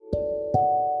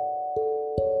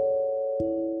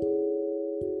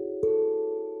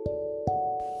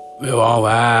We're all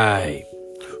right.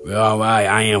 We're all right.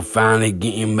 I am finally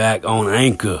getting back on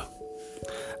Anchor.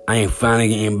 I am finally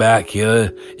getting back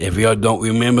here. If y'all don't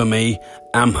remember me,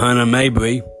 I'm Hunter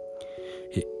Mabry,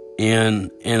 and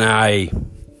I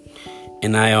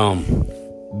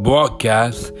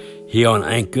broadcast here on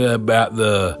Anchor about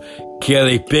the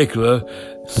Kelly Pickler,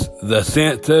 the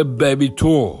Santa Baby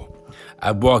Tour.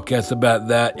 I broadcast about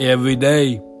that every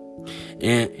day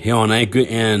and here on Anchor,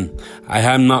 and I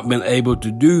have not been able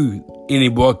to do any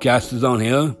broadcasts on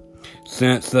here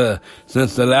since the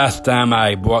last time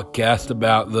I broadcast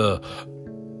about the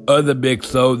other big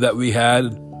show that we had.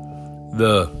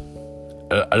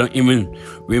 I don't even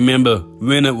remember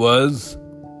when it was,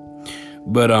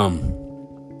 but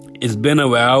it's been a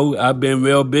while. I've been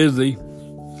real busy.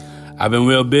 I've been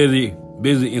real busy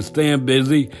and staying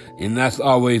busy, and that's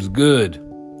always good.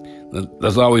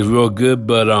 That's always real good.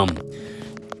 But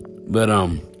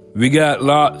we got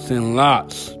lots and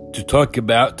lots to talk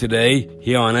about today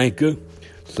here on Anchor.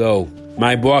 So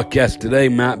my broadcast today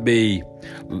might be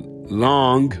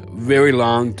long, very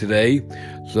long today.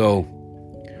 So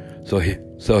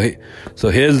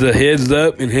here's the heads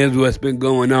up, and here's what's been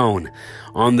going on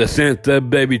the Santa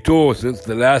Baby Tour since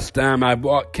the last time I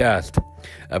broadcast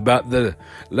about the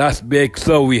last big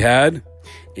show we had,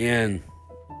 and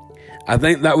I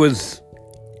think that was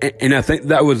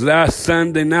last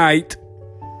Sunday night.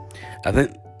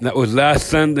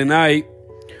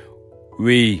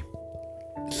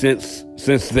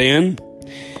 Since then,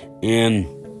 and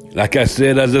like I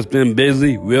said, I've just been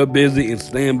busy, real busy, and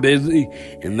staying busy,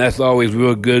 and that's always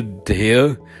real good to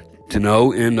hear, to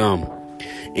know,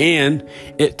 and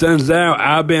it turns out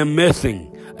I've been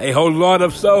missing a whole lot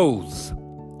of shows.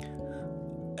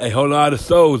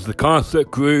 The concert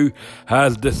crew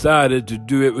has decided to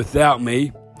do it without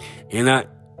me, and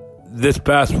this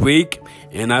past week,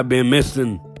 and I've been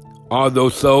missing all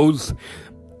those shows.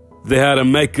 They had a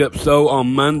makeup show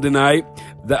on Monday night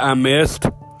that I missed.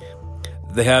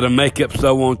 They had a makeup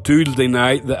show on Tuesday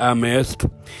night that I missed,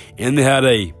 and they had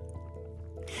a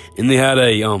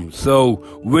show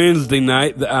Wednesday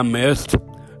night that I missed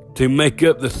to make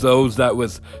up the shows that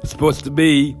was supposed to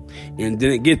be and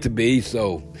didn't get to be.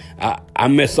 So I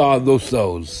missed all of those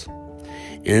shows,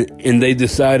 and they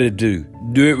decided to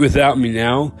do it without me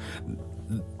now.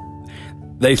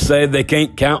 They say they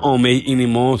can't count on me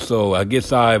anymore, so I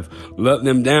guess I've let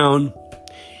them down.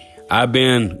 I've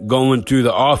been going to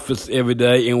the office every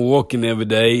day and working every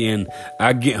day, and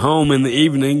I get home in the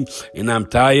evening and I'm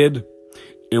tired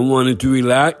and wanting to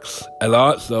relax a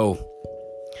lot. So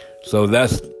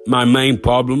that's my main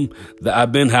problem that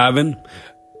I've been having.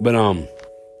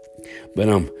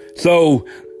 So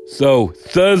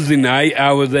Thursday night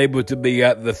I was able to be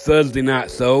at the Thursday night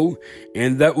show,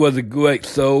 and that was a great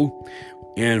show,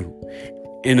 and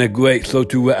a great show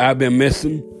to what I've been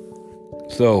missing.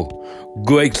 So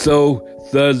great show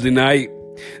Thursday night,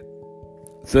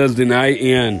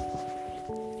 and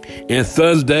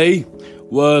Thursday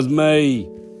was May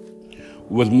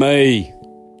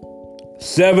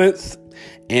 7th,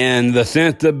 and the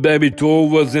Santa Baby Tour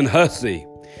was in Hussey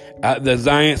at the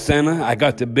Zion Center. I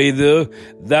got to be there.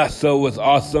 That show was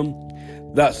awesome.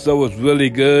 That show was really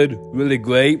good, really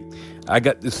great. I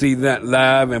got to see that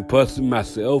live in person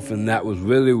myself, and that was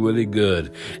really, really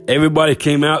good. Everybody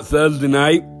came out Thursday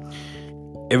night.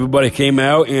 Everybody came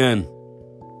out, and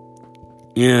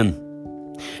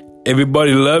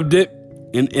everybody loved it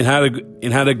and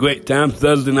had a great time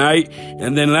Thursday night.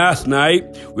 And then last night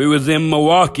we was in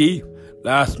Milwaukee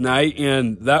last night,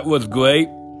 and that was great.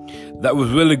 That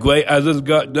was really great. I just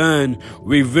got done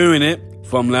reviewing it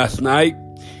from last night,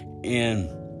 and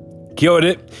killed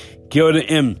it.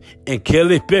 And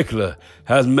Kelly Pickler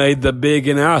has made the big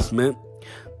announcement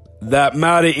that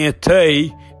Maddie and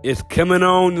Tay is coming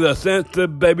on the Santa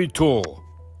Baby Tour.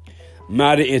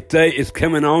 Maddie and Tay is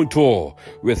coming on tour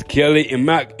with Kelly and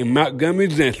Montgomery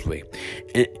Gentry,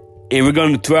 and we're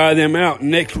going to try them out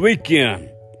next weekend.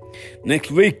 All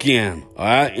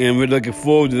right, and we're looking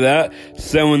forward to that.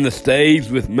 Selling the stage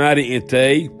with Maddie and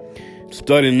Tay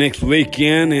starting next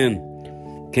weekend, and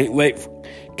can't wait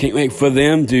for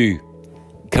them to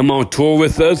come on tour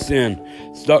with us and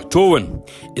start touring.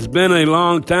 It's been a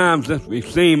long time since we've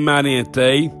seen Maddie and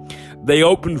Tay. They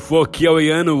opened for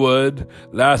Carrie Underwood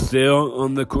last year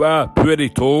on the Cry Pretty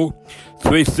Tour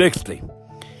 360,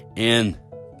 and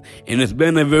it's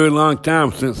been a very long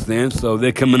time since then. So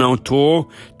they're coming on tour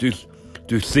to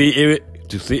see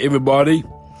everybody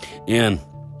and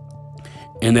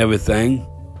everything.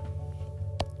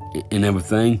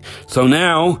 So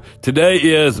now today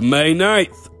is May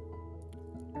 9th.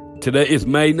 Today,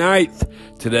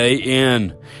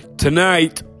 and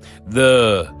tonight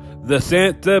the the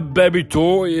Santa Baby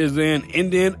Tour is in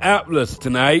Indianapolis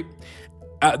tonight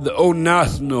at the Old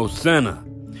National Center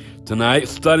tonight,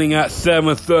 starting at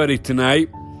 7:30 tonight.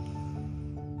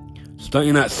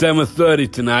 Starting at 7:30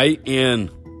 tonight, and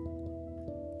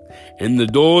the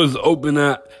doors open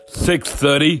at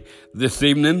 6:30 this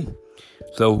evening.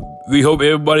 So we hope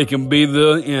everybody can be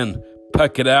there and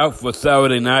pack it out for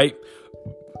Saturday night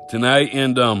tonight,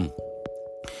 and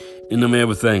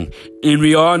everything. And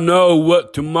we all know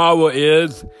what tomorrow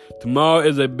is. Tomorrow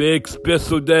is a big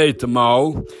special day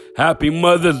tomorrow. Happy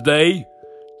Mother's Day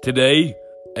today,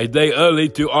 a day early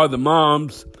to all the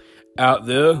moms out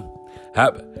there.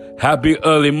 Happy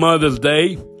early Mother's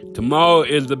Day. Tomorrow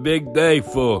is the big day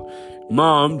for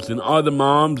moms and other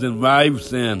moms and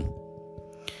wives and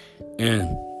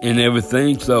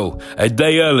everything. So a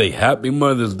day early. Happy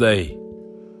Mother's Day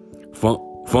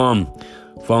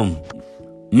from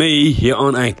me here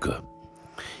on Anchor.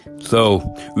 So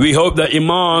we hope that your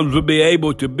moms will be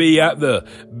able to be at the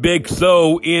big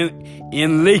show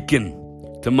in Lincoln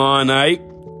tomorrow night.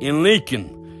 In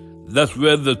Lincoln. That's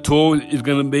where the tour is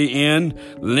going to be in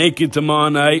Lincoln tomorrow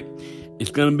night.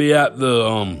 It's going to be at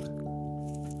the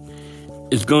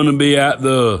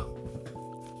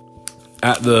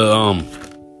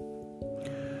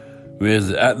where is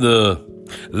it? At the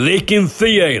Lincoln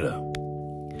Theater.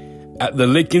 At the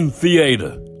Lincoln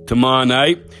Theater tomorrow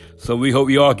night. So we hope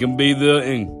y'all can be there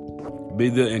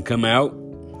and come out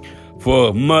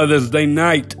for Mother's Day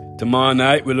night tomorrow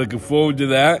night. We're looking forward to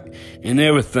that and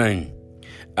everything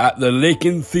at the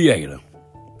Lincoln Theater.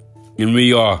 And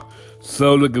we are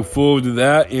so looking forward to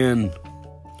that and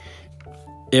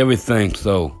everything.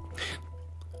 So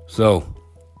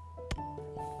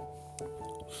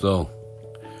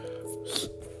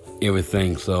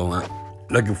everything. So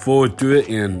looking forward to it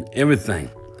and everything.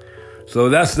 So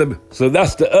that's the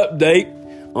update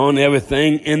on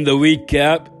everything in the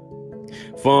recap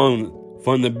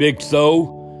from the big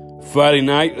show Friday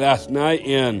night last night,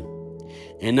 and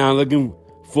now looking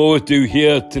forward to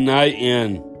here tonight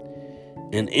in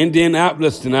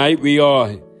Indianapolis tonight. We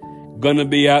are gonna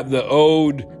be at the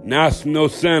Old National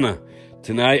Center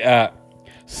tonight at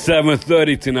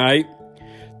 7:30 tonight,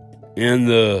 and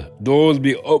the doors will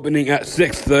be opening at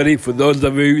 6:30 for those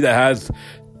of you that has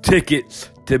tickets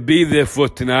to be there for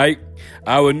tonight.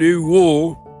 Our new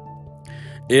rule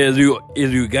is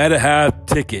you gotta have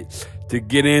tickets to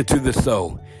get into the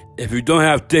show. If you don't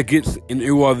have tickets and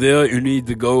you are there, you need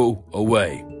to go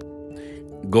away.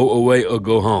 Go away or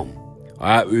go home. All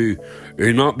right,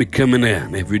 you'll not be coming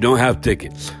in if you don't have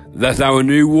tickets. That's our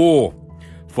new rule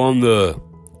from the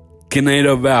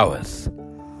Canada Valley.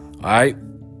 All right,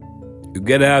 you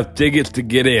gotta have tickets to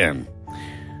get in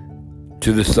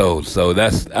to the show. So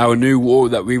that's our new rule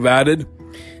that we've added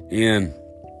and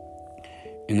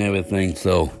everything.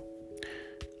 So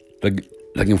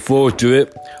looking forward to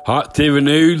it. Hot TV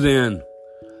News and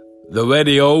the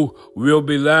radio will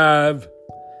be live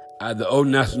at the Old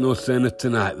National Center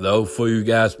tonight, though, for you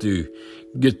guys to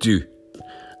get to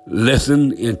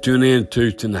listen and tune in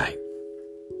to tonight.